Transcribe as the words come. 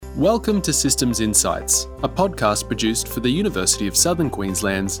Welcome to Systems Insights, a podcast produced for the University of Southern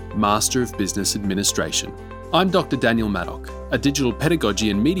Queensland's Master of Business Administration. I'm Dr. Daniel Maddock, a digital pedagogy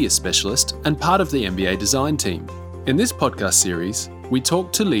and media specialist and part of the MBA design team. In this podcast series, we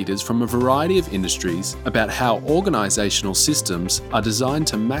talk to leaders from a variety of industries about how organisational systems are designed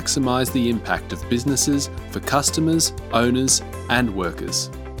to maximise the impact of businesses for customers, owners and workers.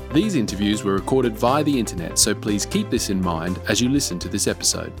 These interviews were recorded via the internet, so please keep this in mind as you listen to this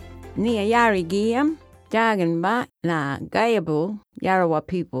episode. Nia Yari Giyam, Jaganba na Gayabul, Yarawa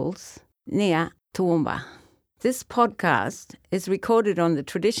peoples, Nia Toowoomba. This podcast is recorded on the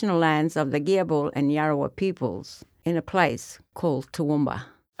traditional lands of the Gayabul and Yarawa peoples in a place called Toowoomba.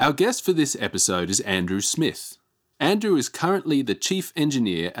 Our guest for this episode is Andrew Smith. Andrew is currently the Chief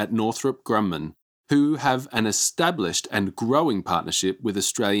Engineer at Northrop Grumman, who have an established and growing partnership with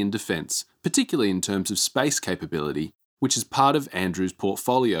Australian Defence, particularly in terms of space capability, which is part of Andrew's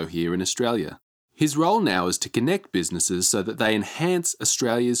portfolio here in Australia. His role now is to connect businesses so that they enhance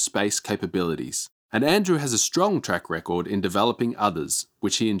Australia's space capabilities. And Andrew has a strong track record in developing others,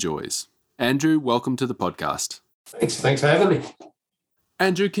 which he enjoys. Andrew, welcome to the podcast. Thanks for having me.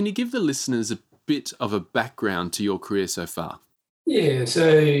 Andrew, can you give the listeners a bit of a background to your career so far? Yeah, so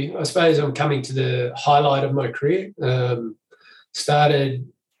I suppose I'm coming to the highlight of my career.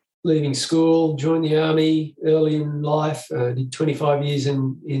 Started leaving school, joined the Army early in life, did 25 years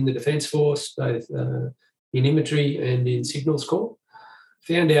in the Defence Force, both in infantry and in Signals Corps.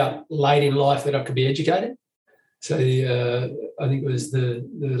 Found out late in life that I could be educated. So I think it was the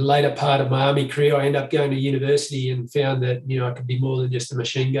later part of my Army career, I ended up going to university and found that, I could be more than just a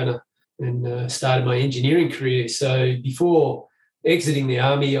machine gunner, and started my engineering career. So before exiting the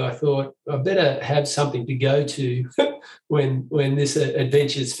Army, I thought I better have something to go to when this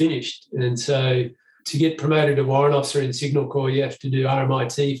adventure's finished. And so to get promoted to warrant officer in Signal Corps, you have to do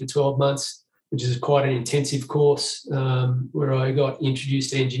RMIT for 12 months, which is quite an intensive course where I got introduced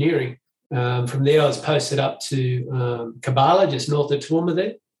to engineering. From there, I was posted up to Kabala, just north of Toowoomba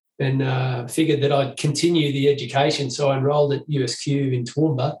there, and figured that I'd continue the education. So I enrolled at USQ in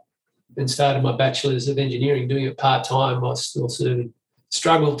Toowoomba and started my Bachelor's of Engineering, doing it part-time. I still sort of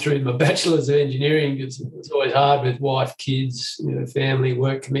struggled through my Bachelor's of Engineering because it was always hard with wife, kids, family,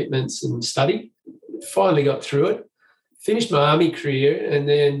 work commitments and study. Finally got through it, finished my Army career, and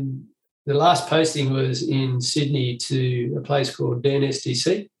then the last posting was in Sydney to a place called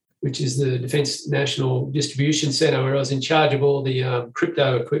DNSDC, which is the Defence National Distribution Centre, where I was in charge of all the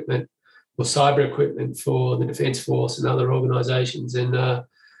crypto equipment or cyber equipment for the Defence Force and other organisations.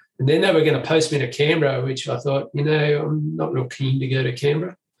 And then they were going to post me to Canberra, which I thought, I'm not real keen to go to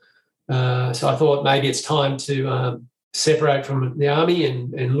Canberra. So I thought maybe it's time to separate from the Army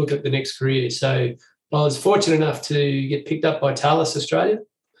and look at the next career. So I was fortunate enough to get picked up by Thales Australia,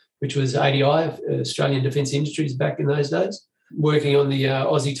 which was ADI, Australian Defence Industries back in those days, working on the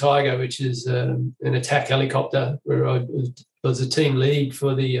Aussie Tiger, which is an attack helicopter, where I was a team lead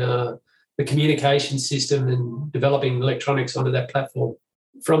for the communication system and developing electronics onto that platform.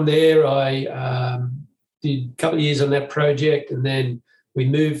 From there, I did a couple of years on that project, and then we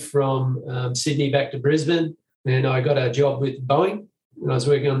moved from Sydney back to Brisbane, and I got a job with Boeing, and I was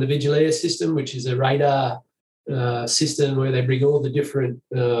working on the Vigil Air system, which is a radar system where they bring all the different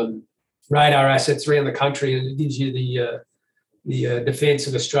radar assets around the country, and it gives you the defence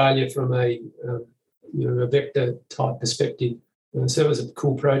of Australia from a vector type perspective. So it was a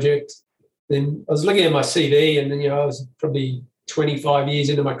cool project. Then I was looking at my CV, and then I was probably 25 years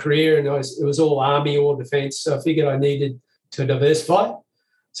into my career, and it was all Army or Defence, so I figured I needed to diversify.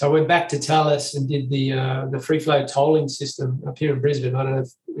 So I went back to Thales and did the free flow tolling system up here in Brisbane. I don't know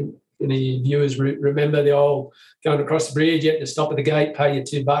if any viewers remember the old going across the bridge, you had to stop at the gate, pay your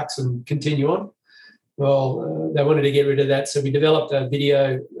 $2 and continue on. Well, they wanted to get rid of that, so we developed a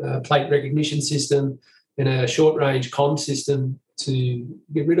video plate recognition system and a short-range comm system to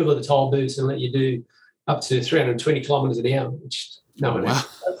get rid of all the toll booths and let you do up to 320 kilometres an hour, which no one ever.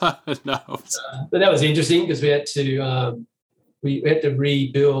 No. But that was interesting because we had to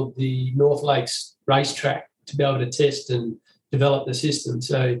rebuild the North Lakes racetrack to be able to test and develop the system.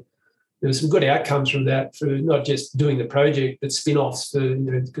 So there were some good outcomes from that, for not just doing the project, but spin-offs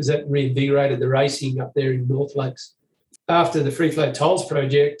because that reinvigorated the racing up there in North Lakes. After the Free Flow Tolls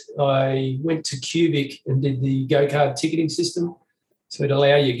project, I went to Cubic and did the go-kart ticketing system. So it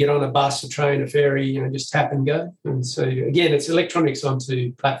allow you to get on a bus, a train, a ferry, just tap and go. And so, again, it's electronics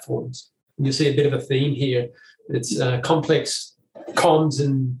onto platforms. And you'll see a bit of a theme here. It's complex comms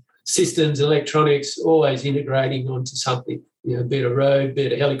and systems, electronics, always integrating onto something, be it a road, be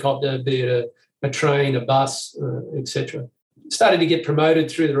it a helicopter, be it a train, a bus, etc. started to get promoted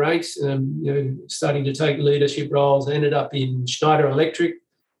through the ranks, starting to take leadership roles. I ended up in Schneider Electric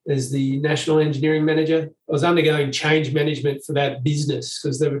as the national engineering manager. I was undergoing change management for that business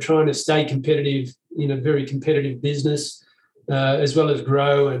because they were trying to stay competitive in a very competitive business, as well as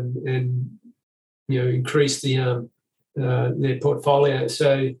grow and increase their portfolio.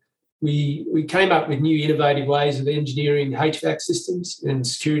 So we came up with new innovative ways of engineering HVAC systems and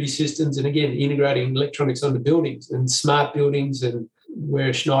security systems, and again, integrating electronics onto buildings and smart buildings, and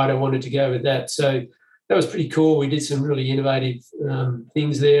where Schneider wanted to go with that. So that was pretty cool. We did some really innovative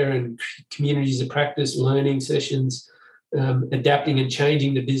things there, and communities of practice, learning sessions, adapting and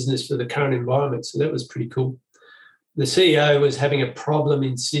changing the business for the current environment. So that was pretty cool. The CEO was having a problem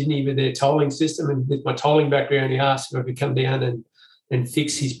in Sydney with their tolling system, and with my tolling background, he asked if I could come down and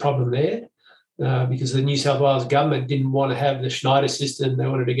fix his problem there, because the New South Wales government didn't want to have the Schneider system. They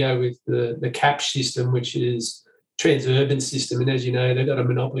wanted to go with the CAPS system, which is Transurban system. And as you know, they've got a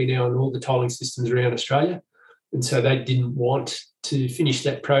monopoly now on all the tolling systems around Australia. And so they didn't want to finish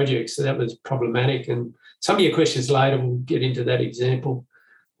that project. So that was problematic. And some of your questions later, we'll get into that example.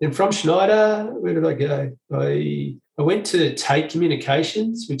 Then from Schneider, where did I go? I went to Tate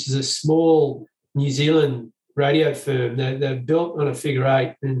Communications, which is a small New Zealand radio firm. They're built on a figure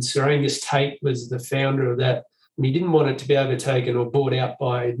eight, and Sir Angus Tate was the founder of that. And he didn't want it to be overtaken or bought out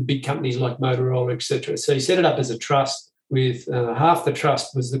by the big companies like Motorola, etc. So he set it up as a trust with half the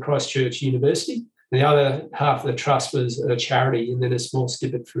trust was the Christchurch University, and the other half of the trust was a charity, and then a small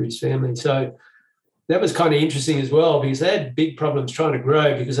snippet for his family. So that was kind of interesting as well, because they had big problems trying to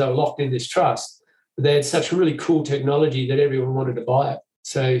grow because they were locked in this trust. But they had such really cool technology that everyone wanted to buy it.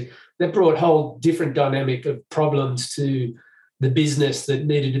 So that brought a whole different dynamic of problems to the business that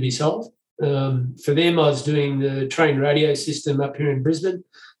needed to be solved. For them, I was doing the train radio system up here in Brisbane,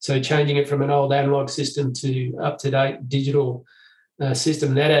 so changing it from an old analog system to up-to-date digital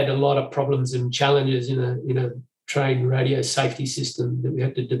system. That had a lot of problems and challenges in a train radio safety system that we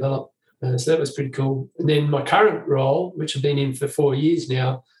had to develop. So that was pretty cool. And then my current role, which I've been in for 4 years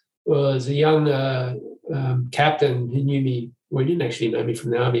now, was a young captain who knew me. Well, he didn't actually know me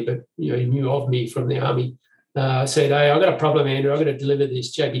from the army, but he knew of me from the army. Said, "Hey, I've got a problem, Andrew. I've got to deliver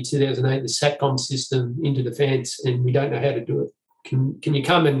this JB 2008, the SATCOM system, into defence, and we don't know how to do it. Can you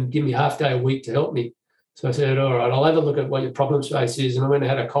come and give me half day a week to help me?" So I said, "All right, I'll have a look at what your problem space is." And I went and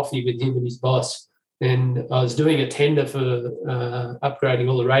had a coffee with him and his boss. And I was doing a tender for upgrading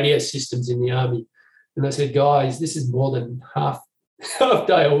all the radio systems in the army. And I said, "Guys, this is more than half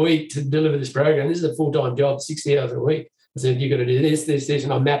day a week to deliver this program. This is a full-time job, 60 hours a week." I said, "You've got to do this, this, this."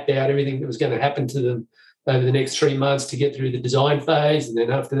 And I mapped out everything that was going to happen to them over the next 3 months to get through the design phase. And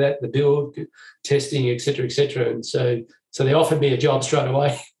then after that, the build, testing, et cetera, et cetera. And so they offered me a job straight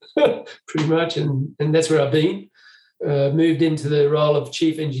away, pretty much. And that's where I've been. Moved into the role of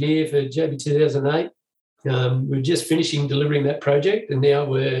chief engineer for JB 2008. We're just finishing delivering that project. And now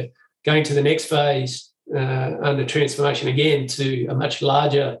we're going to the next phase under transformation again to a much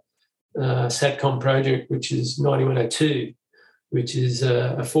larger SATCOM project, which is 9102, which is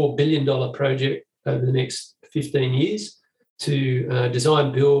a $4 billion project over the next 15 years to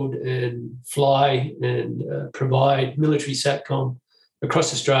design, build and fly and provide military SATCOM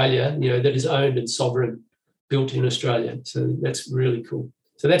across Australia, that is owned and sovereign, built in Australia. So that's really cool.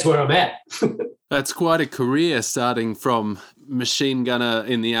 So that's where I'm at. That's quite a career, starting from machine gunner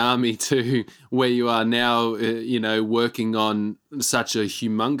in the army to where you are now, working on such a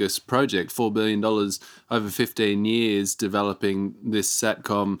humongous project, $4 billion over 15 years, developing this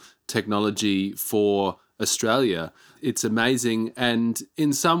SATCOM technology for Australia. It's amazing, and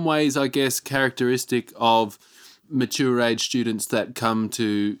in some ways, I guess, characteristic of mature age students that come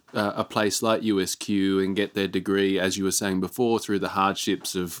to a place like USQ and get their degree, as you were saying before, through the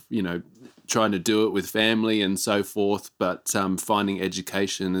hardships of, trying to do it with family and so forth, but finding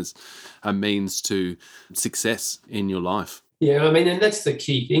education as a means to success in your life. Yeah, and that's the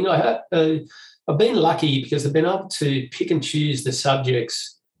key thing. I've been lucky because I've been able to pick and choose the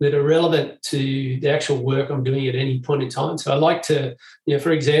subjects that are relevant to the actual work I'm doing at any point in time. So I like to,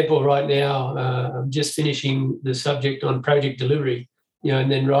 for example, right now, I'm just finishing the subject on project delivery, and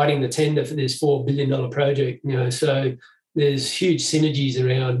then writing the tender for this $4 billion project, so there's huge synergies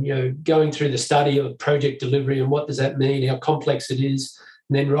around, going through the study of project delivery and what does that mean, how complex it is,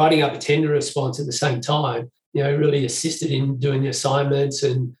 and then writing up a tender response at the same time, really assisted in doing the assignments,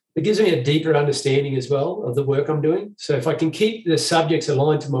 and it gives me a deeper understanding as well of the work I'm doing. So if I can keep the subjects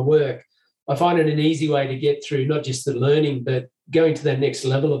aligned to my work, I find it an easy way to get through not just the learning, but going to that next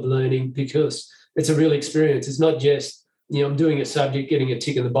level of learning, because it's a real experience. It's not just, I'm doing a subject, getting a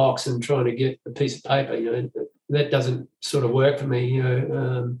tick in the box and trying to get a piece of paper. that doesn't sort of work for me,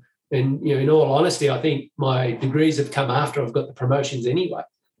 and, in all honesty, I think my degrees have come after I've got the promotions anyway.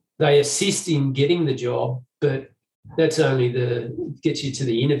 They assist in getting the job, but that's only gets you to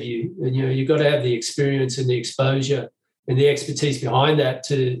the interview. And, you've got to have the experience and the exposure and the expertise behind that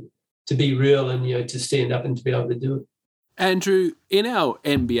to be real and, to stand up and to be able to do it. Andrew, in our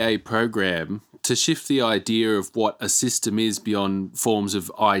MBA program, to shift the idea of what a system is beyond forms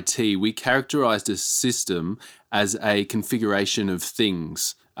of IT, we characterised a system as a configuration of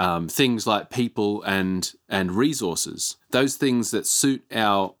things. Things like people and resources, those things that suit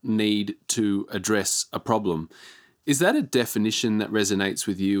our need to address a problem. Is that a definition that resonates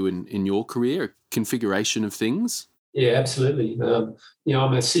with you in your career, a configuration of things? Yeah, absolutely.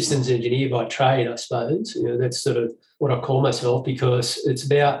 I'm a systems engineer by trade, I suppose. That's sort of what I call myself, because it's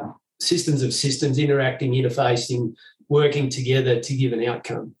about systems of systems interacting, interfacing, working together to give an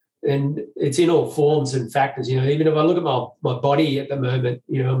outcome. And it's in all forms and factors. Even if I look at my body at the moment,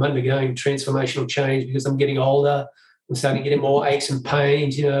 I'm undergoing transformational change because I'm getting older. I'm starting to get more aches and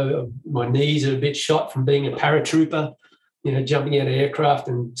pains. My knees are a bit shot from being a paratrooper, jumping out of aircraft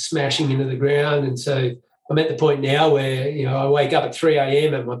and smashing into the ground. And so I'm at the point now where, I wake up at 3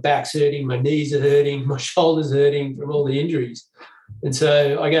 a.m. and my back's hurting, my knees are hurting, my shoulders hurting from all the injuries. And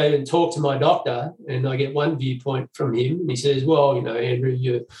so I go and talk to my doctor and I get one viewpoint from him. And he says, well, Andrew,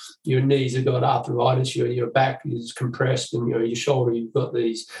 your knees have got arthritis, your back is compressed, and your shoulder, you've got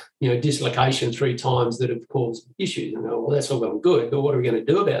these, dislocation 3 times that have caused issues. And I go, well, that's all well and good, but what are we going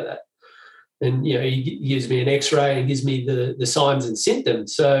to do about that? And, he gives me an X-ray and gives me the signs and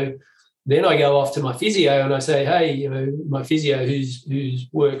symptoms. So then I go off to my physio and I say, hey, my physio who's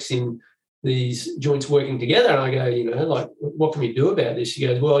works in these joints working together. And I go, what can we do about this? She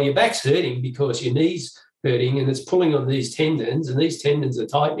goes, well, your back's hurting because your knee's hurting and it's pulling on these tendons, and these tendons are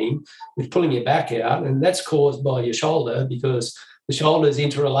tightening, which is pulling your back out. And that's caused by your shoulder because the shoulder is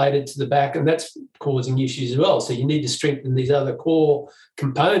interrelated to the back, and that's causing issues as well. So you need to strengthen these other core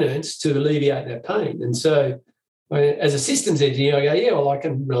components to alleviate that pain. And so as a systems engineer, I go, yeah, well, I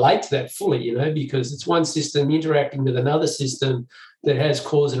can relate to that fully, because it's one system interacting with another system that has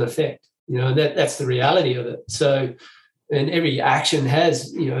cause and effect. That's the reality of it. So, and every action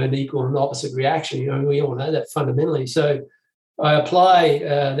has, an equal and opposite reaction. We all know that fundamentally. So I apply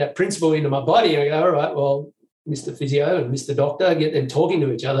that principle into my body. I go, all right, well, Mr. Physio and Mr. Doctor, get them talking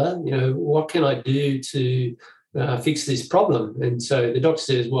to each other. What can I do to fix this problem? And so the doctor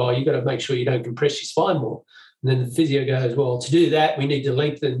says, well, you've got to make sure you don't compress your spine more. And then the physio goes, well, to do that, we need to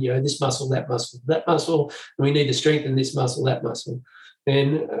lengthen, this muscle, that muscle, and we need to strengthen this muscle, that muscle.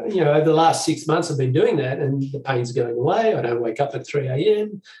 And, over the last 6 months, I've been doing that, and the pain's going away. I don't wake up at 3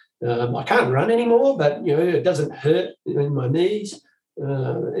 a.m. I can't run anymore, but, it doesn't hurt in my knees,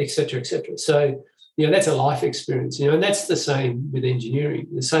 et cetera, et cetera. So, that's a life experience, and that's the same with engineering.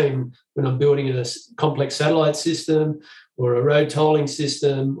 The same when I'm building a complex satellite system or a road tolling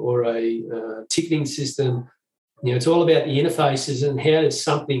system or a ticketing system. It's all about the interfaces and how does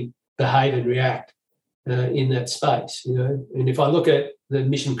something behave and react in that space, And if I look at the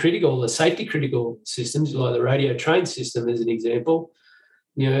mission critical, the safety critical systems, like the radio train system as an example,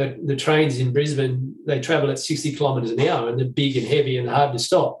 the trains in Brisbane, they travel at 60 kilometres an hour and they're big and heavy and hard to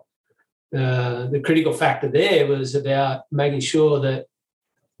stop. The critical factor there was about making sure that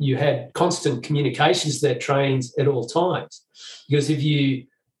you had constant communications to that trains at all times. Because if you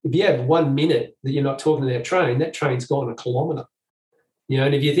have 1 minute that you're not talking to that train's gone a kilometre.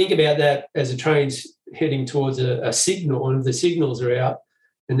 And if you think about that as a train's heading towards a signal, and if the signals are out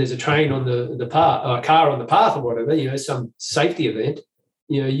and there's a train on the path, or a car on the path or whatever, some safety event,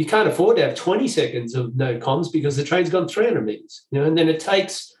 you can't afford to have 20 seconds of no comms because the train's gone 300 metres, and then it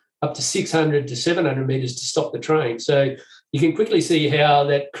takes up to 600 to 700 metres to stop the train. So you can quickly see how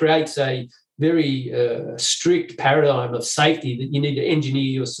that creates a very strict paradigm of safety that you need to engineer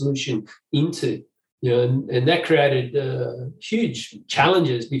your solution into. And that created huge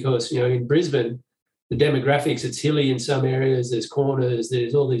challenges because, in Brisbane, the demographics, it's hilly in some areas, there's corners,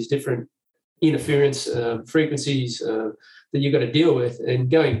 there's all these different interference frequencies that you've got to deal with.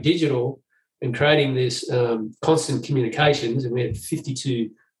 And going digital and creating this constant communications, and we had 52,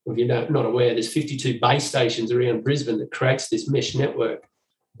 if you're not aware, there's 52 base stations around Brisbane that creates this mesh network.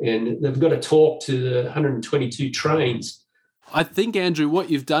 And they've got to talk to the 122 trains. I think, Andrew, what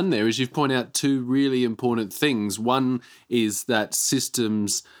you've done there is you've pointed out 2 really important things. One is that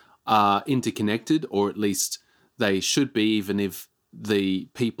systems are interconnected, or at least they should be, even if the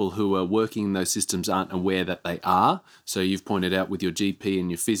people who are working in those systems aren't aware that they are. So you've pointed out with your GP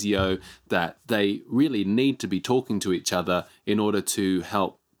and your physio that they really need to be talking to each other in order to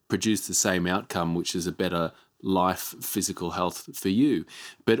help produce the same outcome, which is a better life, physical health for you.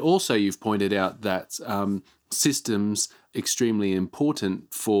 But also you've pointed out that systems extremely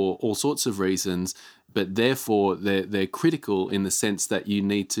important for all sorts of reasons, but therefore they're critical in the sense that you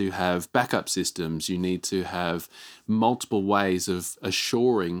need to have backup systems, you need to have multiple ways of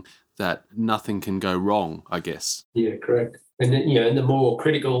assuring that nothing can go wrong, I guess. Yeah, correct. And then, and the more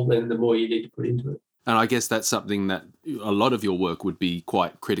critical, then the more you need to put into it. And I guess that's something that a lot of your work would be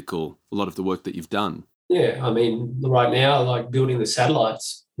quite critical, a lot of the work that you've done. Yeah, I mean, right now, like building the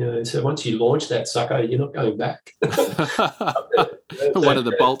satellites, so once you launch that sucker, you're not going back. One of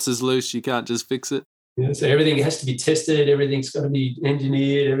the bolts is loose, you can't just fix it. So everything has to be tested, everything's got to be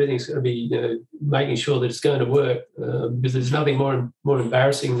engineered, everything's got to be making sure that it's going to work, because there's nothing more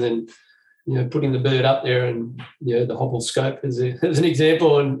embarrassing than putting the bird up there and the Hubble scope as an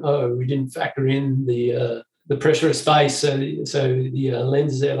example, and we didn't factor in the pressure of space, so the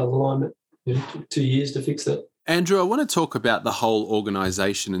lens is out of alignment. It took 2 years to fix that. Andrew, I want to talk about the whole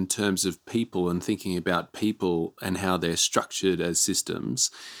organisation in terms of people and thinking about people and how they're structured as systems.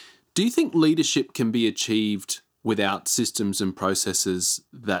 Do you think leadership can be achieved without systems and processes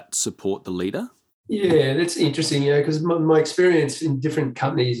that support the leader? Yeah, that's interesting, because my experience in different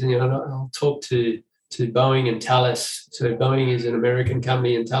companies, and I'll talk to Boeing and Thales. So Boeing is an American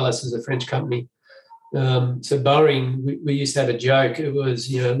company and Thales is a French company. So Boeing, we used to have a joke. It was,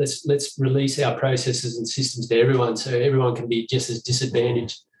 let's release our processes and systems to everyone so everyone can be just as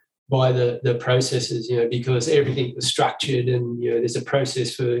disadvantaged by the processes, because everything was structured and, there's a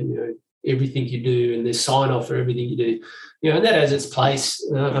process for, everything you do, and there's sign-off for everything you do, and that has its place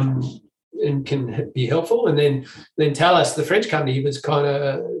and can be helpful. And then Thales, the French company, was kind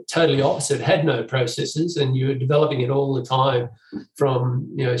of totally opposite, had no processes, and you were developing it all the time from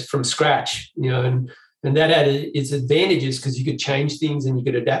scratch, and that had its advantages because you could change things and you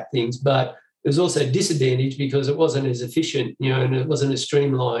could adapt things, but it was also a disadvantage because it wasn't as efficient, and it wasn't as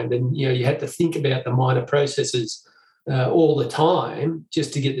streamlined, and you had to think about the minor processes all the time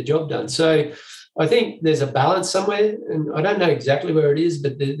just to get the job done. So I think there's a balance somewhere, and I don't know exactly where it is,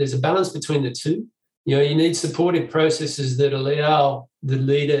 but there's a balance between the two. You need supportive processes that allow the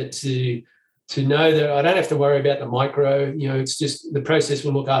leader to know that I don't have to worry about the micro. It's just the process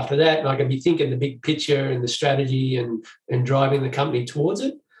will look after that, and I can be thinking the big picture and the strategy and driving the company towards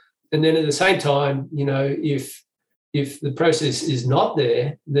it. And then at the same time, if the process is not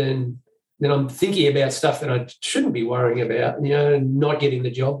there, then I'm thinking about stuff that I shouldn't be worrying about, and not getting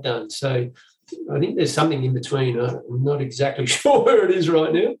the job done. So I think there's something in between. I'm not exactly sure where it is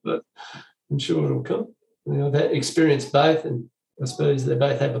right now, but I'm sure it'll come. I've experienced both, and I suppose they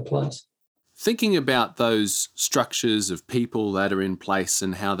both have a place. Thinking about those structures of people that are in place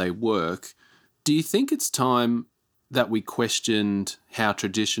and how they work, do you think it's time that we questioned how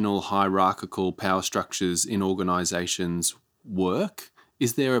traditional hierarchical power structures in organisations work?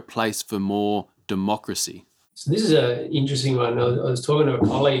 Is there a place for more democracy? So this is an interesting one. I was talking to a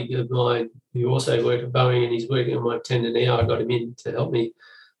colleague of mine who also worked at Boeing, and he's working on my tender now. I got him in to help me.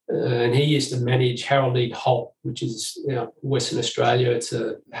 And he used to manage Harold E. Holt, which is Western Australia. It's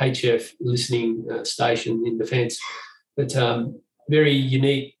a HF listening station in defence. But very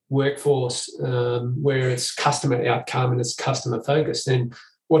unique workforce where it's customer outcome and it's customer focused. And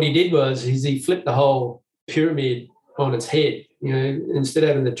what he did was he flipped the whole pyramid on its head. Instead of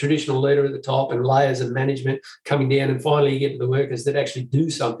having the traditional leader at the top and layers of management coming down, and finally you get to the workers that actually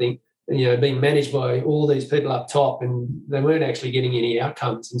do something, being managed by all these people up top, and they weren't actually getting any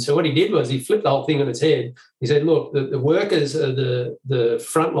outcomes. And so what he did was he flipped the whole thing on its head. He said, look, the workers are the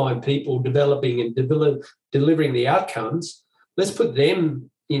frontline people developing and delivering the outcomes. Let's put them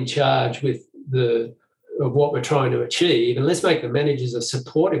in charge of what we're trying to achieve, and let's make the managers a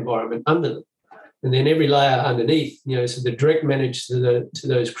support environment under them. And then every layer underneath, so the direct managers to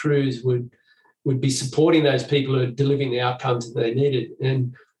those crews would be supporting those people who are delivering the outcomes that they needed.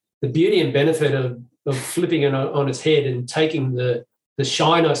 And the beauty and benefit of flipping it on its head and taking the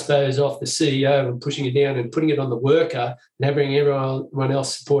shine, I suppose, off the CEO and pushing it down and putting it on the worker and having everyone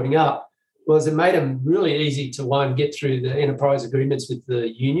else supporting up was it made them really easy to, get through the enterprise agreements with the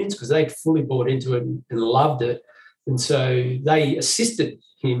unions, because they fully bought into it and loved it. And so they assisted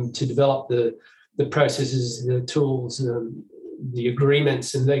him to develop the processes, the tools, the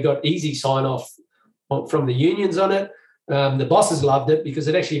agreements, and they got easy sign-off from the unions on it. The bosses loved it because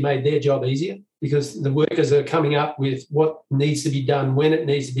it actually made their job easier, because the workers are coming up with what needs to be done, when it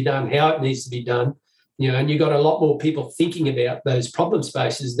needs to be done, how it needs to be done, and you've got a lot more people thinking about those problem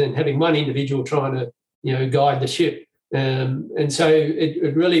spaces than having one individual trying to, guide the ship. And so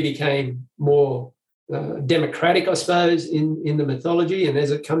it really became more democratic, I suppose, in the mythology. And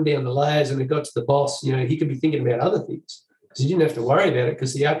as it come down the layers and it got to the boss, he could be thinking about other things because he didn't have to worry about it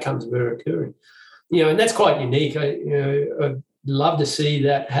because the outcomes were occurring. And that's quite unique. I'd love to see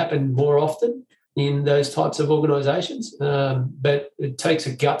that happen more often in those types of organisations. But it takes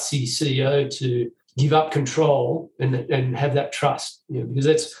a gutsy CEO to give up control and have that trust, because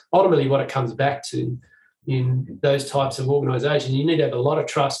that's ultimately what it comes back to in those types of organisations. You need to have a lot of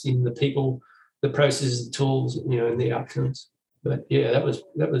trust in the people, the processes, the tools, and the outcomes. But yeah, that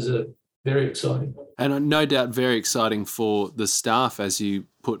was a very exciting. And no doubt very exciting for the staff, as you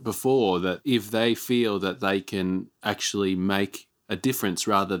put before, that if they feel that they can actually make a difference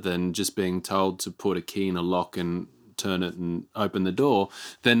rather than just being told to put a key in a lock and turn it and open the door,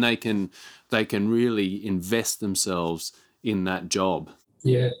 then they can really invest themselves in that job.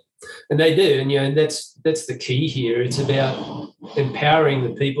 Yeah, and they do, and that's the key here. It's about empowering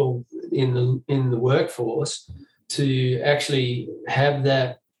the people in the workforce to actually have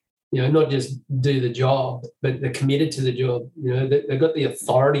that, not just do the job, but they're committed to the job. They've got the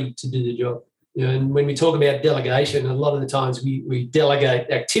authority to do the job. And when we talk about delegation, a lot of the times we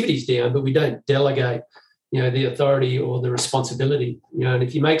delegate activities down, but we don't delegate, the authority or the responsibility. And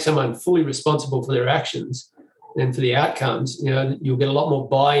if you make someone fully responsible for their actions and for the outcomes, you'll get a lot more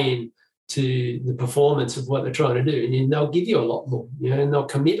buy-in to the performance of what they're trying to do, and they'll give you a lot more, and they'll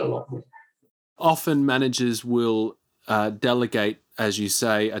commit a lot more. Often managers will delegate, as you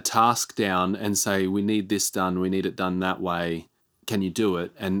say, a task down and say, we need this done, we need it done that way. Can you do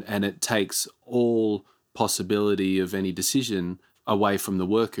it? And it takes all possibility of any decision away from the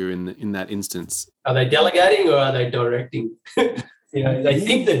worker in that instance. Are they delegating or are they directing? They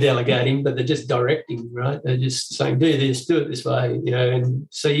think they're delegating, but they're just directing, right? They're just saying, do this, do it this way, and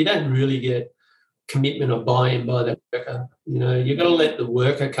so you don't really get commitment or buy-in by the worker. You've got to let the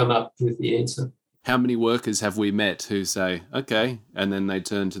worker come up with the answer. How many workers have we met who say, okay, and then they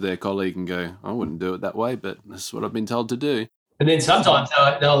turn to their colleague and go, I wouldn't do it that way, but that's what I've been told to do. And then sometimes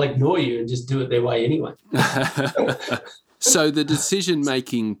they'll ignore you and just do it their way anyway. So the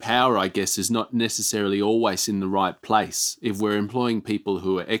decision-making power, I guess, is not necessarily always in the right place. If we're employing people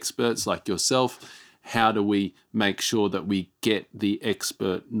who are experts like yourself, how do we make sure that we get the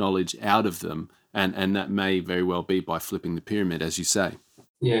expert knowledge out of them? And that may very well be by flipping the pyramid, as you say.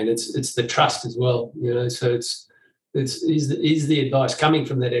 Yeah, and it's the trust as well. So is the advice coming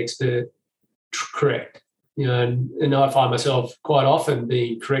from that expert correct? And I find myself quite often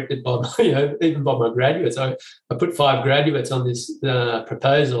being corrected by even by my graduates. I put 5 graduates on this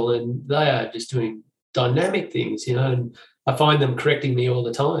proposal, and they are just doing dynamic things, and I find them correcting me all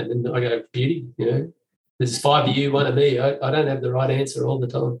the time. And I go, beauty, there's 5 of you, 1 of me. I don't have the right answer all the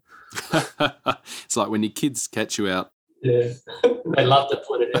time. It's like when your kids catch you out. Yeah, they love to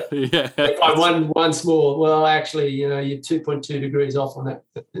point it out. Yeah. If I one small, well, actually, you're 2.2 degrees off on that.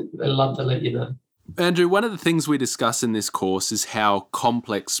 They love to let you know. Andrew, one of the things we discuss in this course is how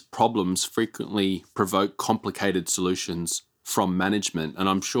complex problems frequently provoke complicated solutions from management. And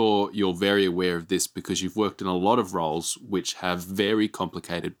I'm sure you're very aware of this because you've worked in a lot of roles which have very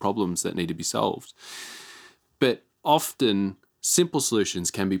complicated problems that need to be solved. But often simple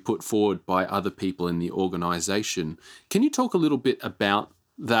solutions can be put forward by other people in the organisation. Can you talk a little bit about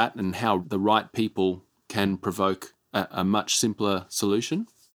that and how the right people can provoke a much simpler solution?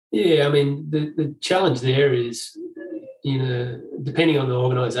 Yeah, I mean, the challenge there is, depending on the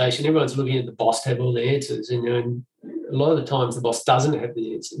organisation, everyone's looking at the boss to have all the answers. And a lot of the times the boss doesn't have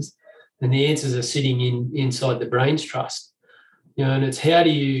the answers, and the answers are sitting inside the brains trust. And it's how do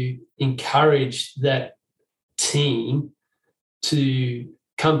you encourage that team to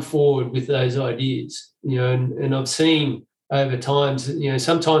come forward with those ideas, and I've seen over time,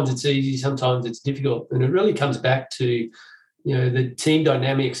 sometimes it's easy, sometimes it's difficult. And it really comes back to, the team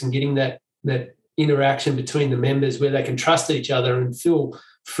dynamics and getting that interaction between the members where they can trust each other and feel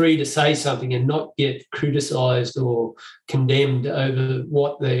free to say something and not get criticised or condemned over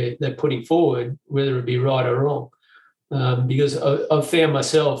what they're putting forward, whether it be right or wrong. Because I've found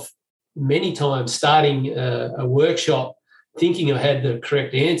myself many times starting a workshop thinking I had the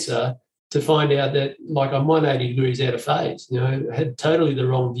correct answer to find out that, like, I'm 180 degrees out of phase. I had totally the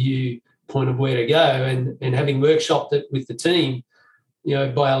wrong viewpoint of where to go, and having workshopped it with the team,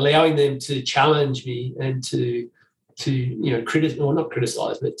 by allowing them to challenge me and to not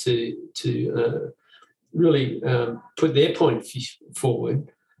criticize, but to really put their point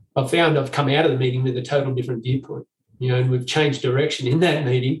forward, I've found I've come out of the meeting with a total different viewpoint. And we've changed direction in that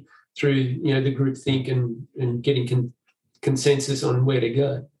meeting through the group think and getting consensus on where to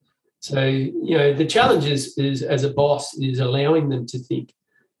go. So the challenge is as a boss is allowing them to think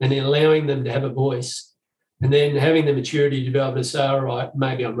and then allowing them to have a voice, and then having the maturity to be able to say, all right,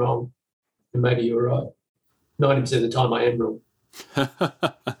 maybe I'm wrong, and maybe you're right. 90% of the time I am wrong.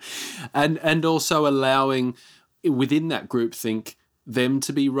 and also allowing within that groupthink them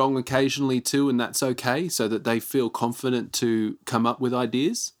to be wrong occasionally too, and that's okay, so that they feel confident to come up with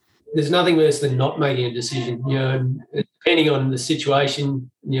ideas. There's nothing worse than not making a decision. And depending on the situation,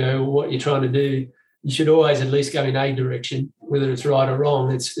 what you're trying to do, you should always at least go in a direction, whether it's right or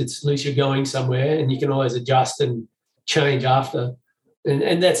wrong. It's at least you're going somewhere, and you can always adjust and change after.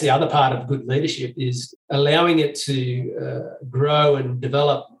 And that's the other part of good leadership, is allowing it to grow and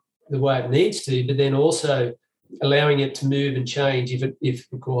develop the way it needs to, but then also allowing it to move and change if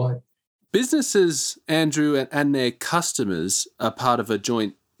required. Businesses, Andrew, and their customers are part of a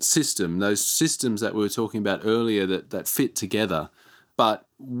joint system, those systems that we were talking about earlier that fit together. But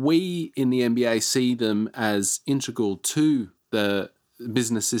we in the MBA see them as integral to the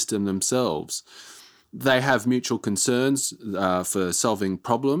business system themselves. They have mutual concerns for solving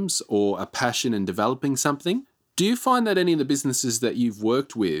problems or a passion in developing something. Do you find that any of the businesses that you've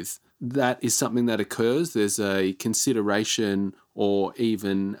worked with, that is something that occurs? There's a consideration or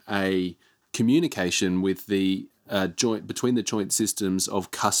even a communication with the between the joint systems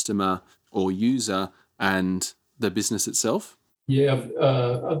of customer or user and the business itself? Yeah,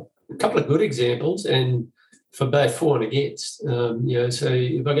 a couple of good examples, and for both for and against. So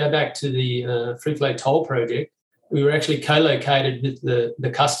if I go back to the Free Flow Toll project, we were actually co-located with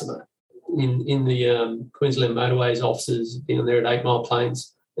the customer in the Queensland Motorways offices down there at 8 Mile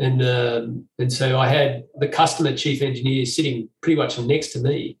Plains. And so I had the customer chief engineer sitting pretty much next to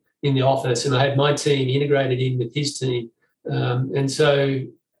me in the office, and I had my team integrated in with his team. And so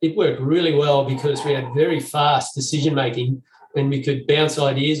it worked really well because we had very fast decision-making, and we could bounce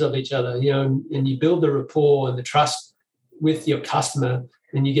ideas off each other, and you build the rapport and the trust with your customer,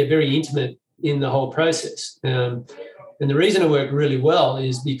 and you get very intimate in the whole process. And the reason it worked really well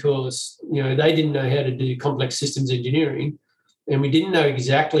is because, they didn't know how to do complex systems engineering, and we didn't know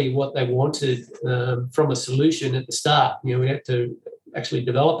exactly what they wanted from a solution at the start. We had to actually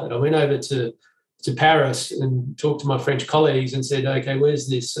develop it. I went over to Paris and talked to my French colleagues and said, okay, where's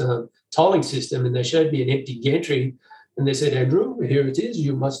this tolling system? And they showed me an empty gantry, and they said, Andrew, here it is,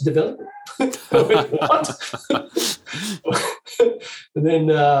 you must develop it. I went, what? and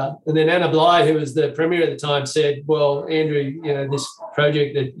then Anna Bligh, who was the Premier at the time, said, well, Andrew, this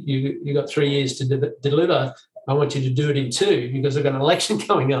project that you got 3 years to deliver, I want you to do it in 2 because I've got an election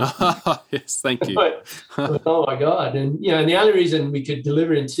coming up. Yes, thank you. Oh, my God. And the only reason we could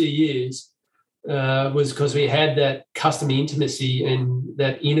deliver in 2 years was because we had that customer intimacy and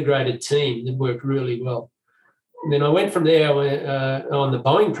that integrated team that worked really well. And then I went from there on the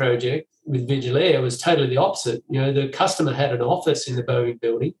Boeing project with Vigilair. It was totally the opposite. The customer had an office in the Boeing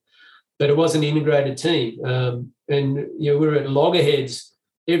building, but it was an integrated team. And we were at loggerheads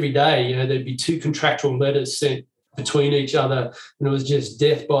every day. There'd be 2 contractual letters sent between each other, and it was just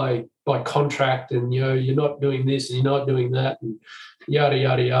death by contract. And you're not doing this and you're not doing that, and yada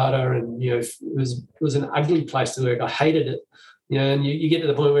yada yada. And it was an ugly place to work. I hated it. And you get to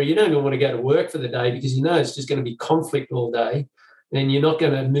the point where you don't even want to go to work for the day because it's just going to be conflict all day, and you're not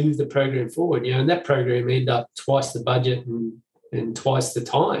going to move the program forward. And that program ended up twice the budget and twice the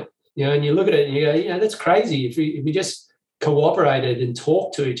time. And you look at it and you go, that's crazy. If we just cooperated and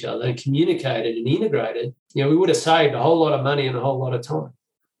talked to each other and communicated and integrated, we would have saved a whole lot of money and a whole lot of time.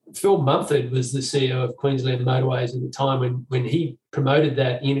 Phil Mumford was the CEO of Queensland Motorways at the time when he promoted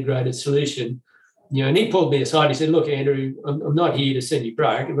that integrated solution. And he pulled me aside. He said, look, Andrew, I'm not here to send you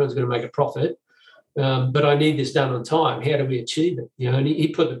broke. Everyone's going to make a profit, but I need this done on time. How do we achieve it? And he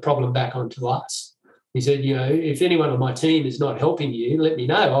put the problem back onto us. He said, if anyone on my team is not helping you, let me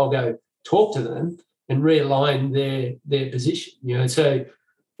know. I'll go talk to them and realign their position. So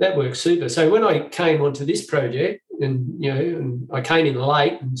that works super. So when I came onto this project and I came in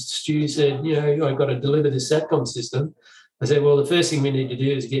late and Stu said, I've got to deliver this SATCOM system, I said, well, the first thing we need to do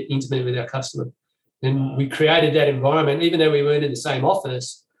is get intimate with our customer. And we created that environment, even though we weren't in the same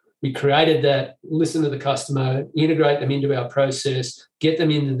office, we created that, listen to the customer, integrate them into our process, get them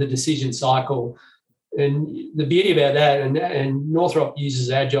into the decision cycle. And the beauty about that, and Northrop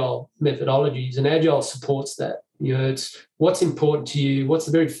uses Agile methodologies, and Agile supports that. It's what's important to you, what's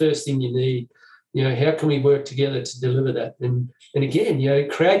the very first thing you need, how can we work together to deliver that? And again,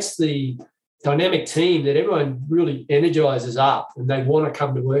 it creates the dynamic team that everyone really energizes up and they want to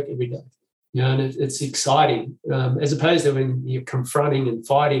come to work every day. And it's exciting, as opposed to when you're confronting and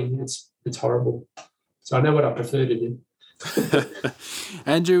fighting, it's horrible. So I know what I prefer to do.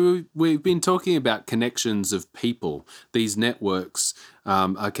 Andrew, we've been talking about connections of people, these networks.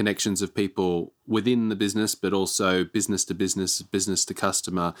 are connections of people within the business, but also business to business, business to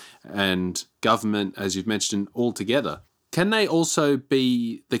customer, and government, as you've mentioned, all together. Can they also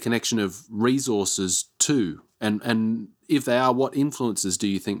be the connection of resources too? And if they are, what influences do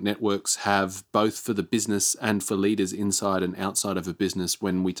you think networks have both for the business and for leaders inside and outside of a business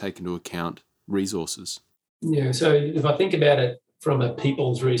when we take into account resources? Yeah, so if I think about it from a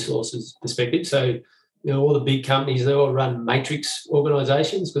people's resources perspective, so all the big companies, they all run matrix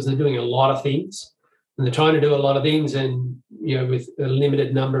organisations because they're doing a lot of things, and they're trying to do a lot of things, and with a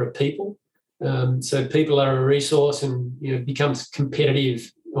limited number of people. So people are a resource, and becomes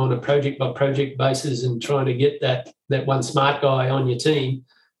competitive on a project by project basis, and trying to get that one smart guy on your team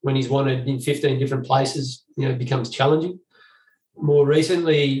when he's wanted in 15 different places, becomes challenging. More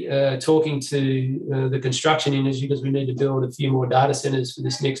recently, talking to the construction industry, because we need to build a few more data centres for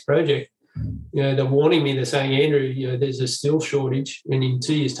this next project. They're warning me. They're saying, Andrew, there's a steel shortage, and in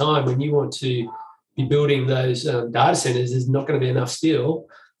 2 years' time, when you want to be building those data centres, there's not going to be enough steel,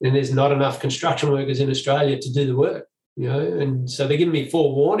 and there's not enough construction workers in Australia to do the work. And so they're giving me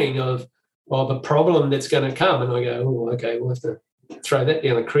forewarning of a problem that's going to come, and I go, oh, okay, we'll have to throw that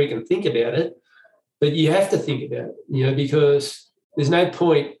down the creek and think about it. But you have to think about it, because there's no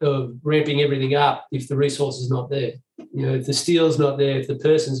point of ramping everything up if the resource is not there. If the steel's not there, if the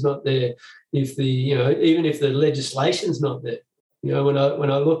person's not there, if even if the legislation's not there. When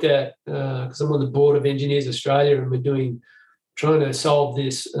I look at, because I'm on the board of Engineers Australia, and we're trying to solve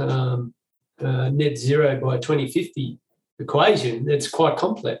this net zero by 2050 equation. It's quite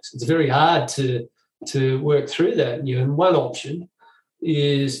complex. It's very hard to work through that. And one option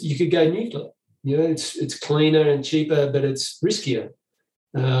is you could go nuclear. It's cleaner and cheaper, but it's riskier.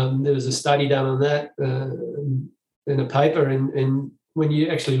 There was a study done on that in a paper, and when you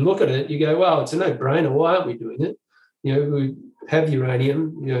actually look at it, you go, well, it's a no-brainer. Why aren't we doing it? We have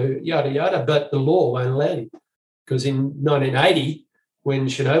uranium, yada, yada, but the law won't allow you. Because in 1980, when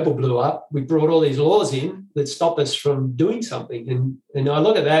Chernobyl blew up, we brought all these laws in that stop us from doing something. And I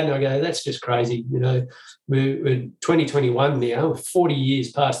look at that and I go, that's just crazy. We're 2021 now, we're 40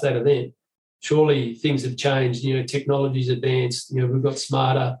 years past that event. Surely things have changed, technology's advanced, we've got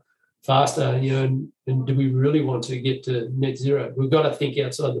smarter, faster, and do we really want to get to net zero? We've got to think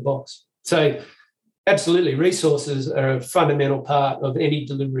outside the box. So absolutely, resources are a fundamental part of any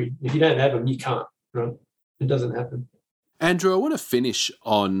delivery. If you don't have them, you can't, right? It doesn't happen. Andrew, I want to finish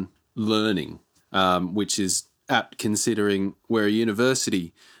on learning, which is apt considering we're a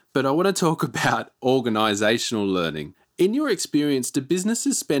university, but I want to talk about organisational learning. In your experience, do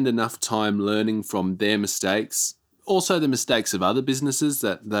businesses spend enough time learning from their mistakes, also the mistakes of other businesses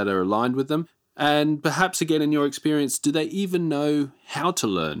that are aligned with them? And perhaps again, in your experience, do they even know how to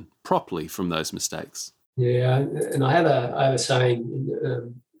learn properly from those mistakes? Yeah, and I have a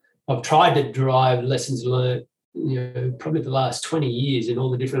saying, I've tried to drive lessons learned, probably the last 20 years in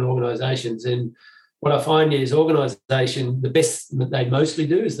all the different organisations. And what I find is organisation, the best that they mostly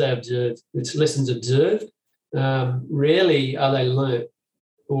do is they observe. It's lessons observed. Rarely are they learnt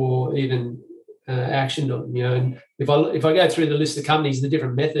or even actioned on. And if I go through the list of companies, the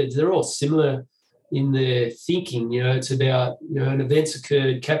different methods, they're all similar in their thinking. It's about an event's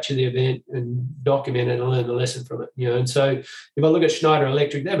occurred, capture the event and document it and learn the lesson from it. And so if I look at Schneider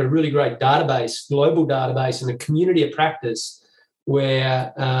Electric, they have a really great database, global database, and a community of practice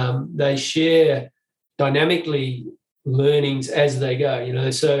where they share dynamically learnings as they go.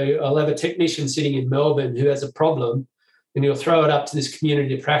 So I'll have a technician sitting in Melbourne who has a problem, and he'll throw it up to this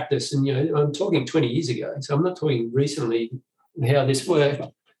community of practice. And I'm talking 20 years ago, so I'm not talking recently how this worked.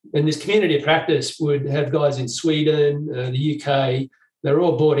 And this community of practice would have guys in Sweden, the UK, they're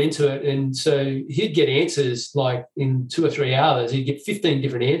all bought into it. And so he'd get answers like in 2 or 3 hours, he'd get 15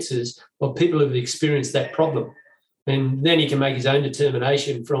 different answers of people who've experienced that problem. And then he can make his own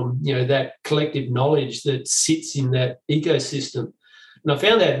determination from, that collective knowledge that sits in that ecosystem. And I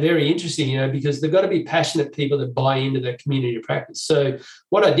found that very interesting, because they've got to be passionate people that buy into that community of practice. So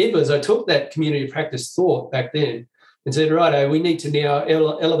what I did was I took that community of practice thought back then and said, righto, we need to now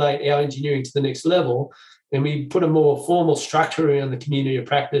elevate our engineering to the next level. And we put a more formal structure around the community of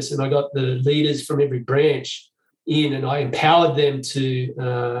practice. And I got the leaders from every branch in, and I empowered them to,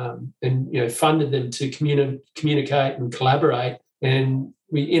 funded them to communicate and collaborate. And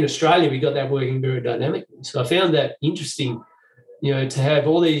in Australia, we got that working very dynamically. So I found that interesting, to have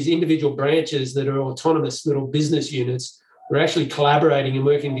all these individual branches that are autonomous little business units are actually collaborating and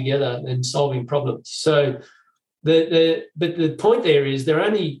working together and solving problems. So but the point there is they're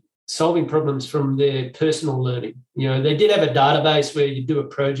only solving problems from their personal learning. They did have a database where you do a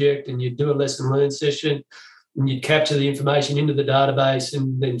project and you do a lesson learn session, and you'd capture the information into the database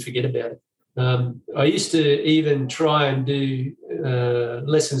and then forget about it. I used to even try and do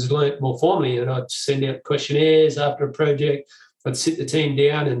lessons learnt more formally, and I'd send out questionnaires after a project. I'd sit the team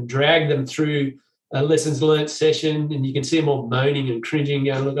down and drag them through a lessons learnt session, and you can see them all moaning and cringing,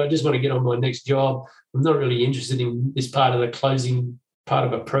 going, look, I just want to get on my next job. I'm not really interested in this part of the closing part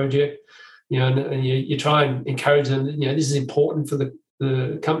of a project. And you try and encourage them, this is important for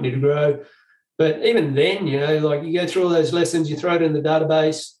the company to grow. But even then, like you go through all those lessons, you throw it in the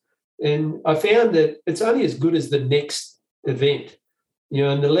database, and I found that it's only as good as the next event,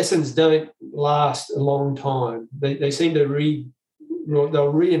 and the lessons don't last a long time. They seem to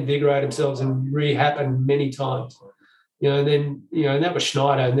they'll reinvigorate themselves and re-happen many times. And then, and that was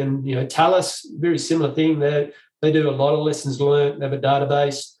Schneider. And then, Thales, very similar thing. They do a lot of lessons learned. They have a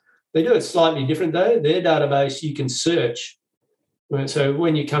database. They do it slightly different though. Their database, you can search. So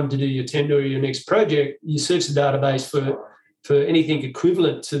when you come to do your tender or your next project, you search the database for anything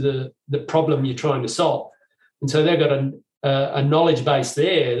equivalent to the problem you're trying to solve. And so they've got a knowledge base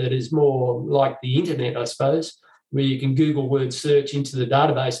there that is more like the internet, I suppose, where you can Google word search into the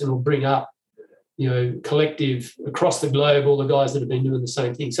database and it'll bring up, collective across the globe, all the guys that have been doing the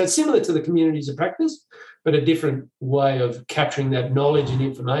same thing. So it's similar to the communities of practice, but a different way of capturing that knowledge and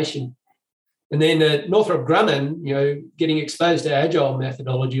information. And then at Northrop Grumman, getting exposed to agile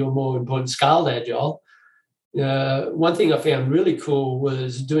methodology, or more important, scaled agile. One thing I found really cool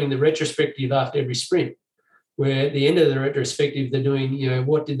was doing the retrospective after every sprint, where at the end of the retrospective, they're doing,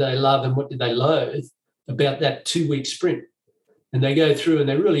 what did they love and what did they loathe about that 2-week sprint. And they go through and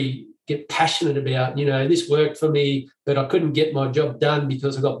they really get passionate about, this worked for me, but I couldn't get my job done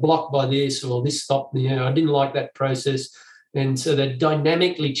because I got blocked by this, or this stopped me, I didn't like that process. And so they're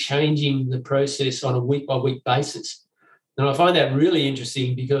dynamically changing the process on a week-by-week basis. And I find that really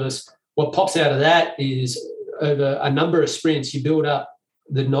interesting, because what pops out of that is over a number of sprints, you build up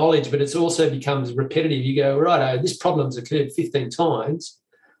the knowledge, but it also becomes repetitive. You go, right, this problem's occurred 15 times.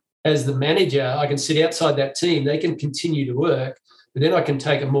 As the manager, I can sit outside that team. They can continue to work, but then I can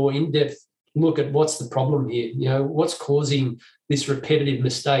take a more in-depth look at what's the problem here, what's causing this repetitive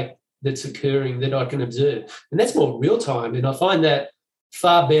mistake that's occurring that I can observe. And that's more real time. And I find that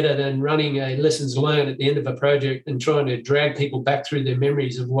far better than running a lessons learned at the end of a project and trying to drag people back through their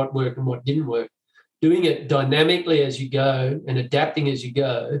memories of what worked and what didn't work. Doing it dynamically as you go and adapting as you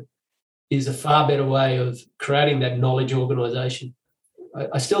go is a far better way of creating that knowledge organisation.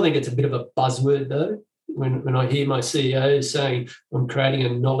 I still think it's a bit of a buzzword though, when I hear my CEOs saying I'm creating a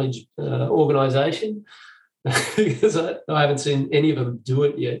knowledge organisation, because I haven't seen any of them do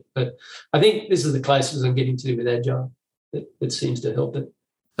it yet. But I think this is the closest I'm getting to with Agile. It seems to help it.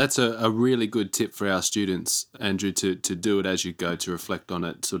 That's a really good tip for our students, Andrew, to do it as you go, to reflect on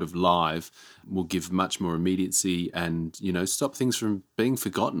it sort of live. Will give much more immediacy and, stop things from being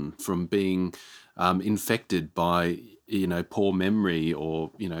forgotten, from being infected by, poor memory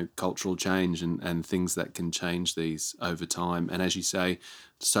or, cultural change and things that can change these over time. And as you say,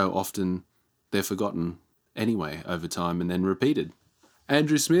 so often they're forgotten anyway over time and then repeated.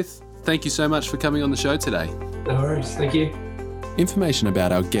 Andrew Smith, thank you so much for coming on the show today. No worries. Thank you. Information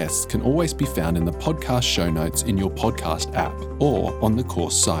about our guests can always be found in the podcast show notes in your podcast app or on the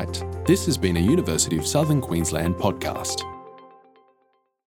course site. This has been a University of Southern Queensland podcast.